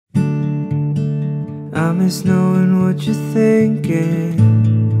I miss knowing what you're thinking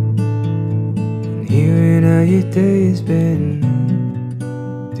and hearing how your day has been.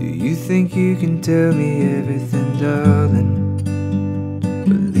 Do you think you can tell me everything, darling,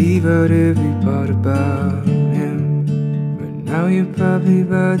 but leave out every part about him? But now you're probably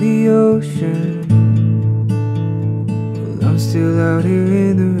by the ocean, well, I'm still out here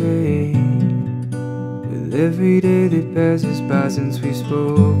in the rain. With every day that passes by since we've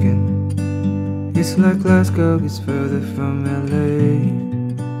spoken, it's like Glasgow gets further from LA.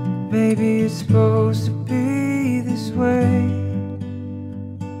 Maybe it's supposed to be this way,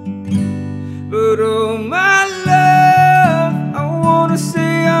 but oh my love, I wanna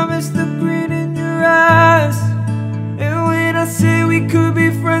say I miss the green in your eyes. And when I say we could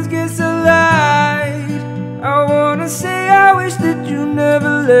be friends, guess I lied. I wanna say I wish that you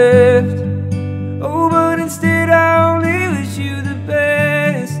never left. Oh, but instead I only wish you the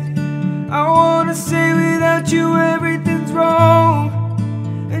best. I wanna say without you everything's wrong,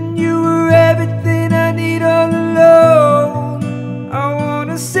 and you were everything I need all alone. I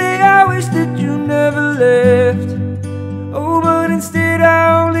wanna say I wish that you never left. Oh, but instead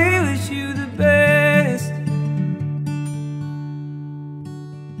I only wish you the best.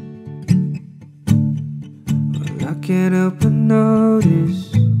 Well, I can't help but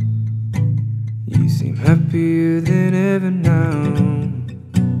notice you seem happier than ever now.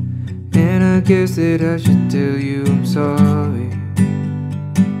 And I guess that I should tell you I'm sorry.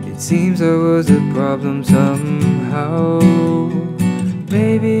 It seems I was a problem somehow.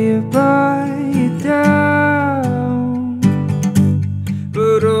 Maybe I brought you down,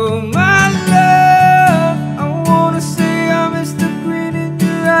 but oh my love, I wanna say I miss the green in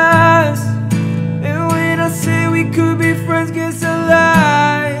your eyes. And when I say we could be friends, guess I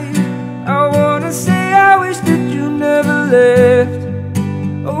lied. I wanna say I wish that you never left.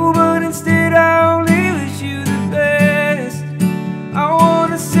 Oh, but instead I only wish you the best. I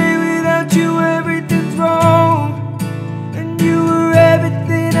wanna say without you everything's wrong, and you were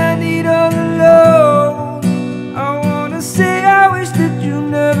everything I need all alone. I wanna say I wish that you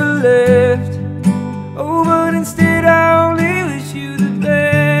never left. Oh, but instead I only wish you the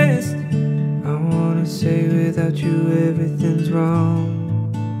best. I wanna say without you everything's wrong,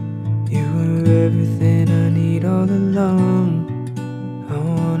 you were everything I need all along. I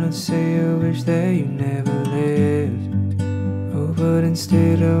wanna say I wish that you never lived. Oh, but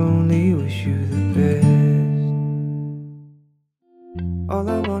instead I only wish you the best. All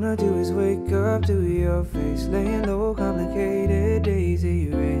I wanna do is wake up to your face, laying low, complicated days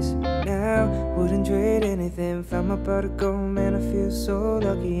erase. Now, wouldn't trade anything, found my pot of gold, man, I feel so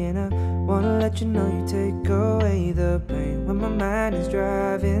lucky. And I wanna let you know you take away the pain when my mind is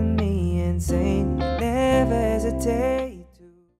driving me insane. Never hesitate